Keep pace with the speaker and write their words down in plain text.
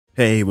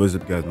Hey, what's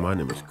up guys? My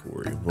name is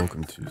Corey.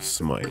 Welcome to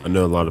Smite. I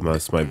know a lot of my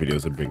Smite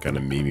videos have been kind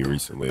of memey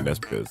recently, and that's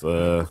because,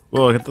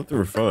 well, I thought they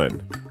were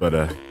fun. But,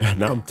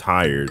 now I'm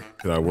tired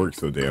because I work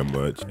so damn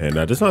much, and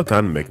I just don't have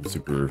time to make them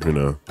super,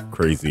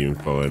 crazy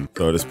and fun.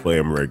 So I just play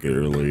them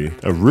regularly.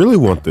 I really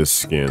want this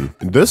skin.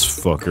 And this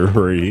fucker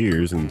right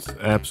here is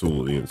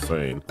absolutely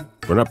insane.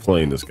 We're not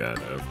playing this guy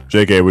though.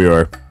 JK, we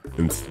are.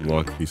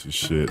 Lock piece of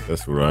shit.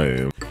 That's what I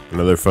am.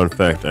 Another fun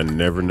fact, I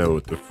never know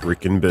what the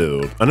freaking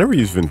build. I never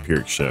use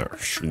vampiric shower.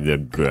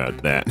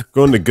 That.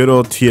 Going to good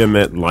old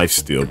Tiamat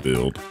lifesteal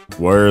build.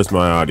 Where's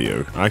my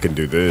audio? I can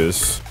do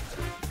this.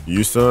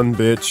 You son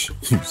bitch.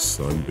 You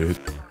son bitch.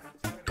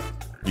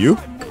 You?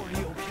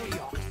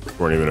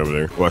 Weren't even over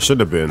there. Well, I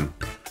should have been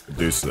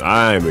Medusa.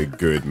 I'm a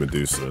good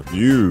Medusa.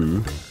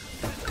 You.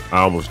 I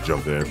almost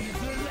jumped in.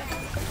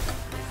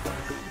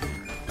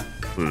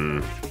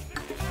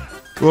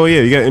 Well,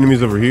 yeah, you got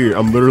enemies over here.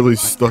 I'm literally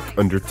stuck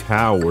under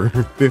tower.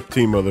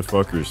 15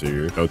 motherfuckers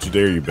here. Don't you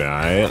dare, you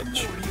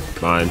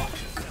bitch. Mine.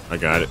 I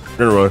got it.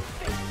 You're gonna run.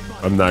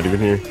 I'm not even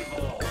here.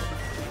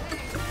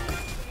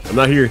 I'm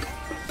not here.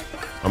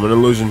 I'm an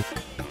illusion.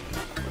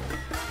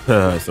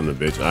 Son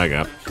of a bitch. I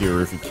got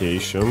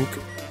purification.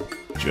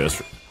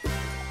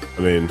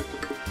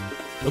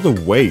 What a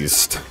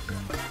waste.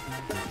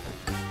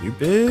 You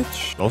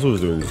bitch. Also was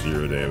doing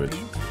 0 damage.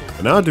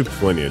 But now I do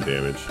plenty of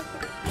damage.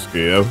 Let's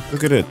go.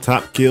 Look at it.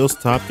 Top kills,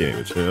 top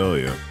damage. Hell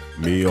yeah.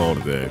 Me all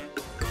day.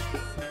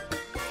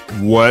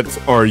 What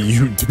are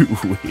you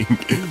doing?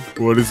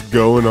 What is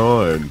going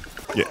on?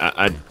 Yeah,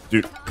 I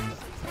do.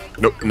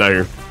 Nope, not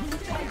here.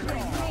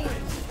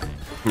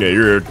 Yeah,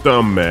 you're a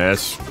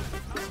dumbass.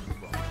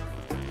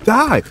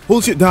 Die!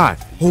 Holy shit, die!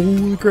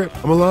 Holy crap,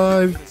 I'm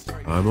alive.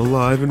 I'm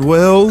alive and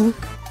well.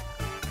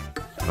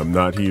 I'm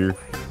not here.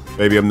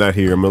 Baby, I'm not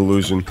here. I'm an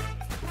illusion.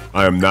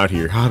 I am not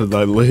here. How did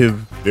I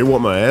live? They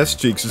want my ass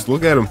cheeks. Just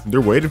look at them.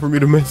 They're waiting for me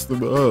to mess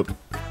them up.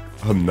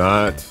 I'm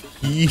not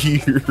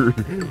here.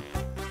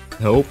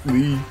 Help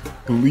me,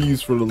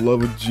 please, for the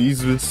love of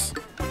Jesus.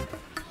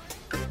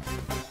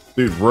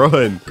 Dude,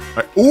 run.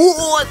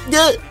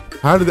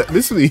 How did that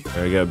miss me?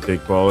 I got a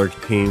big baller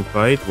team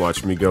fight.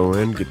 Watch me go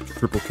in, get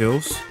triple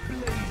kills.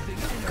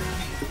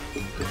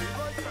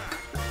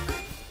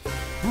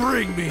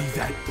 Bring me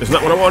that. It's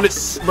not what I wanted,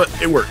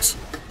 but it works.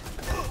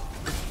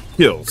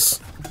 Kills.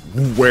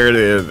 Where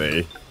are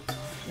they?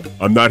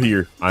 I'm not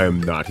here. I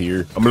am not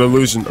here. I'm an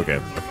illusion. Okay, I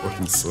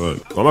fucking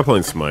suck. Why am I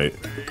playing Smite?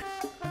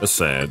 That's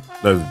sad.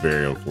 That is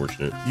very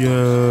unfortunate.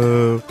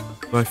 Yo,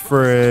 my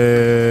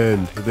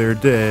friend. They're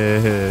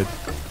dead.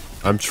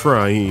 I'm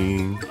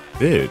trying.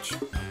 Bitch.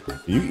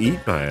 Can you eat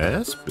my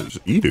ass? Bitch,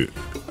 eat it.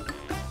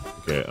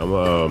 Okay,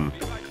 I'm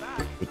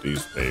put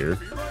these there.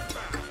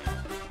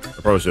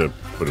 I probably should have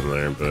put them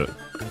there, but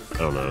I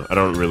don't know. I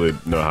don't really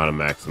know how to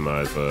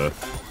maximize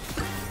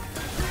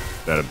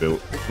that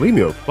ability. Leave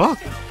me alone. Fuck.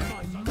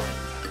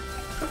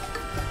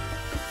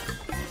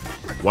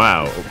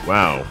 Wow.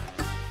 Wow.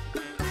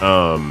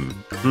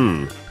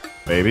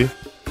 Baby.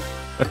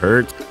 That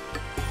hurts.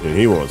 And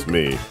he wants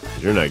me.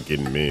 You're not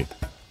getting me.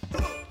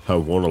 I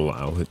won't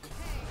allow it.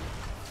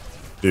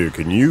 Dude,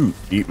 can you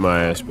eat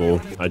my ass bowl?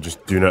 I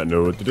just do not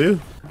know what to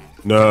do.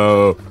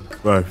 No.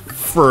 My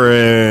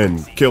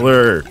friend. Kill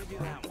her.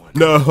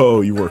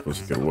 No, you weren't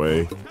supposed to get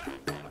away.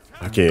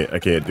 I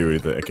can't do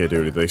anything. I can't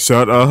do anything.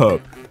 Shut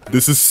up.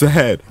 This is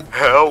sad.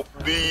 Help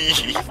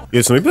me.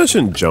 Yeah, so maybe I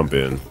shouldn't jump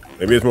in.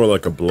 Maybe it's more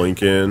like a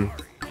blink in.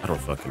 I don't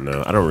fucking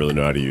know. I don't really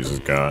know how to use this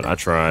god. I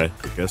try.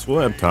 But guess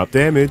what? I'm top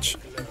damage.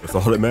 That's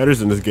all that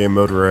matters in this game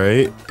mode,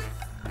 right?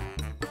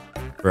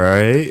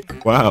 Right?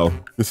 Wow.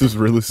 This is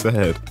really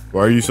sad.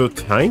 Why are you so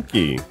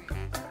tanky?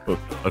 Oh,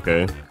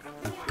 okay.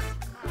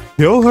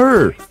 Kill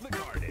her.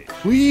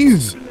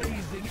 Please.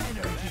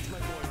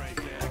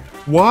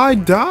 Why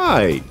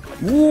die?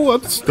 Ooh,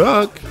 I'm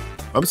stuck.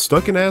 I'm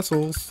stuck in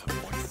assholes.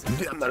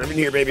 I'm not even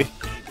here, baby.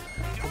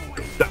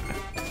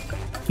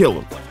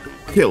 Kill him.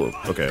 Kill him.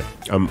 Okay.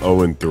 I'm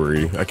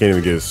 0-3. I can't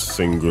even get a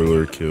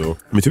singular kill.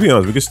 I mean, to be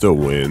honest, we could still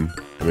win.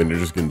 I mean, they're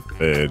just getting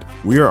fed.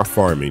 We are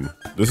farming.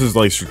 This is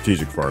like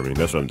strategic farming.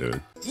 That's what I'm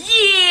doing.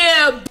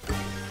 Yeah!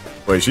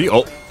 Wait, she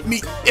ult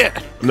me? Yeah.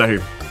 I'm not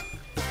here.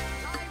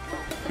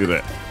 Do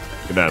that.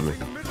 Get out of me.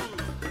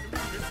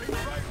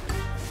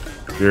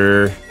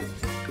 You're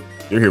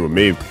here with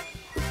me.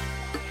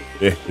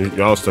 Yeah,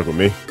 y'all stuck with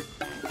me.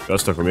 Y'all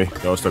stuck with me.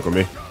 Y'all stuck with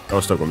me.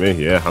 Y'all stuck with me.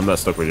 Yeah, I'm not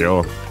stuck with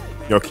y'all.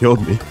 Y'all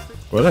killed me.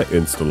 Why did I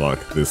insta-lock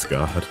this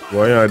god?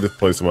 Why did I just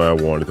play somebody I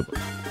wanted to play?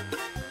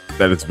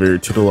 That is very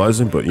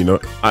titillizing, but you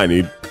know, I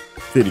need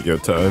video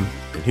time.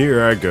 And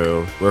here I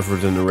go,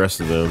 referencing the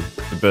rest of them,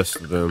 the best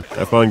of them.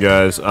 Have fun,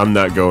 guys. I'm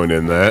not going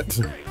in that.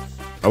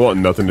 I want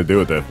nothing to do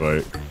with that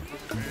fight.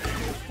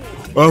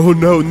 Oh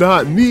no,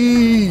 not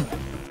me!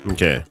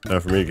 Okay,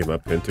 time for me to get my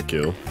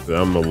pentakill.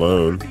 I'm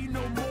alone.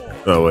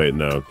 Oh wait,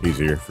 no, he's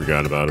here.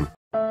 Forgot about him.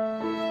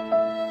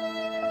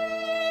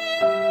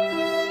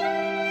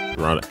 A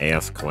lot of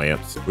ass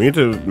clamps. We need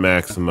to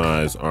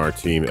maximize our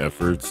team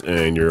efforts,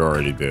 and you're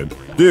already dead.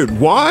 Dude,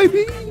 why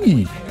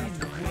me?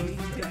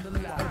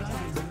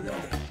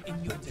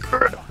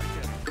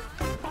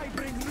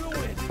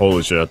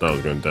 Holy shit, I thought I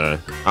was gonna die.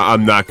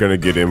 I'm not gonna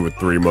get in with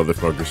 3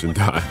 motherfuckers and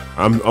die.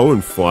 I'm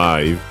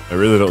 0-5. I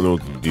really don't know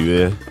what to do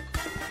there.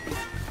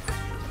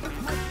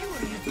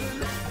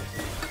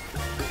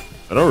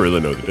 I don't really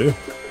know what to do.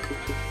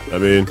 I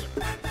mean,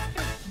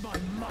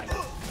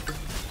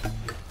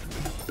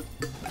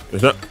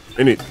 there's not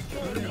any.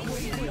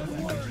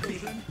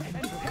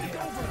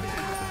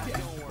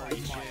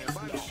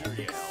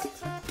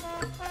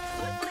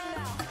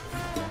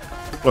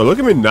 Well, look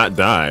at me not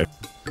die.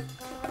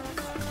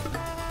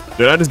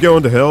 Did I just go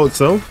into hell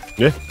itself?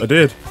 Yeah, I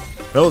did.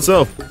 Hell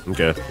itself.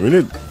 Okay, we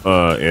need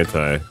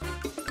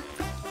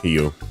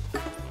anti-heal.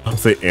 I'll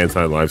say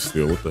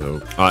anti-lifesteal. What the hell?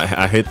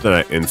 I hate that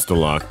I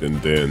insta-locked and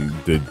then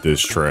did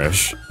this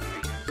trash.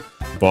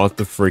 Bought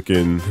the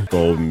freaking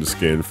golden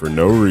skin for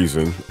no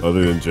reason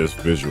other than just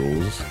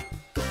visuals.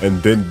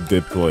 And then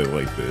did play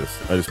like this.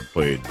 I just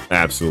played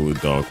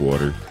absolute dog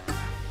water.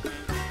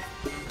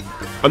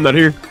 I'm not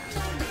here.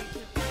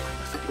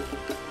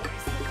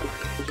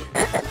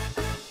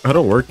 I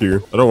don't work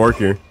here. I don't work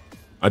here.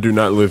 I do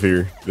not live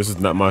here. This is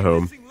not my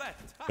home.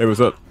 Hey,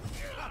 what's up?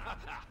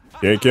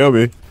 Can't kill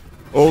me.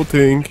 Old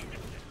Ting.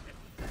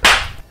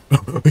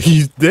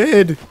 He's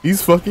dead.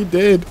 He's fucking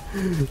dead.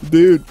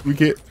 Dude, we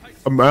can't.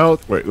 I'm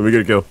out. Wait, let me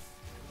get a kill.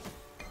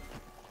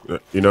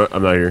 You know what?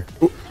 I'm not here.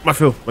 Ooh, my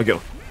kill. My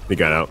kill. He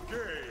got out.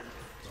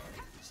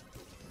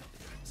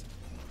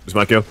 It's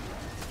my kill.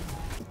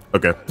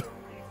 Okay.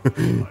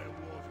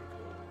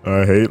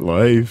 I hate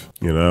life.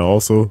 And I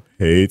also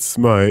hate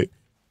Smite.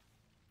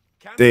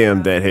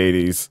 Damn, that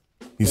Hades.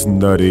 He's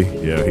nutty.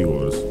 Yeah, he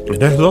was. And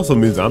that also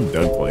means I'm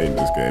done playing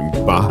this game.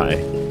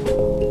 Bye.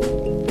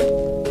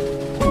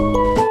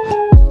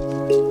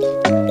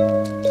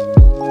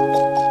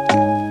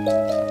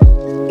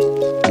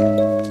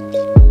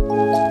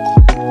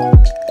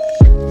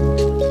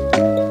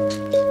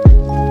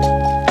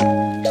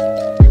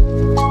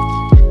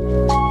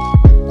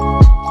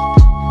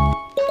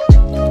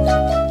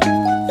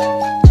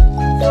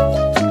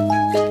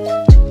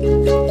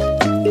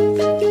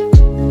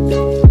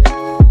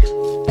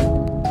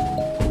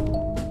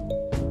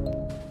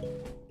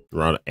 A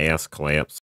lot of ass clamps.